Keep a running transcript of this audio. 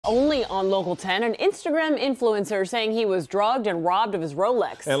Only on Local 10, an Instagram influencer saying he was drugged and robbed of his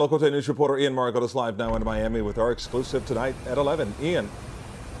Rolex. And Local 10 News reporter Ian Margot is live now in Miami with our exclusive tonight at 11. Ian.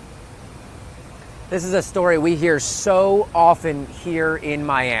 This is a story we hear so often here in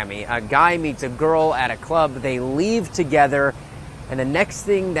Miami. A guy meets a girl at a club, they leave together, and the next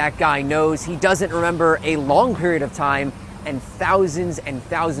thing that guy knows, he doesn't remember a long period of time, and thousands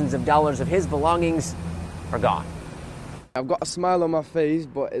of dollars of his belongings are gone. I've got a smile on my face,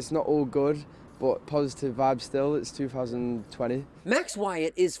 but it's not all good, but positive vibes still. It's 2020. Max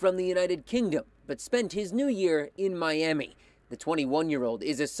Wyatt is from the United Kingdom, but spent his new year in Miami. The 21-year-old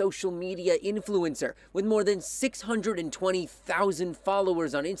is a social media influencer with more than 620,000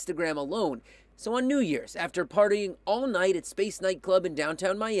 followers on Instagram alone. So on New Year's, after partying all night at Space Nightclub in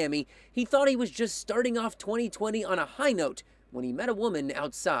downtown Miami, he thought he was just starting off 2020 on a high note when he met a woman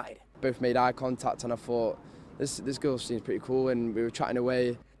outside. Both made eye contact and I thought, this girl seems pretty cool, and we were chatting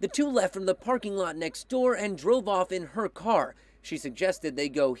away. The two left from the parking lot next door and drove off in her car. She suggested they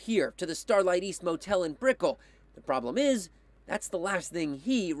go here to the Starlight East Motel in Brickell. The problem is, that's the last thing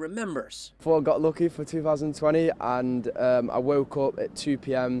he remembers. I got lucky for 2020, and I woke up at 2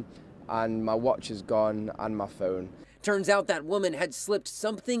 p.m. and my watch is gone and my phone. Turns out that woman had slipped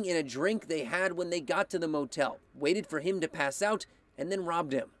something in a drink they had when they got to the motel, waited for him to pass out, and then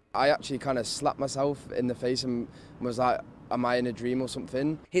robbed him. I actually kind of slapped myself in the face and was like, am I in a dream or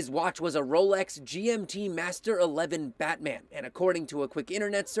something? His watch was a Rolex GMT Master 11 Batman, and according to a quick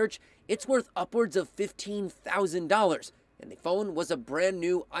internet search, it's worth upwards of $15,000. And the phone was a brand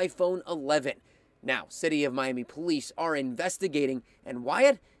new iPhone 11. Now, City of Miami police are investigating, and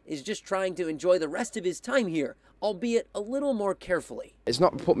Wyatt is just trying to enjoy the rest of his time here, albeit a little more carefully. It's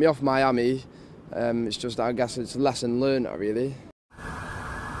not put me off Miami, it's just, I guess it's a lesson learned, really.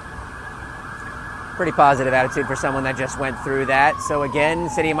 Pretty positive attitude for someone that just went through that. So again,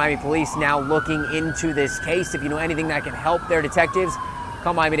 City of Miami police now looking into this case. If you know anything that can help their detectives,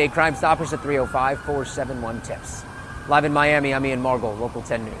 call Miami-Dade Crime Stoppers at 305-471-TIPS. Live in Miami, I'm Ian Margot, Local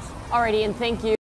 10 News. Alrighty, and thank you.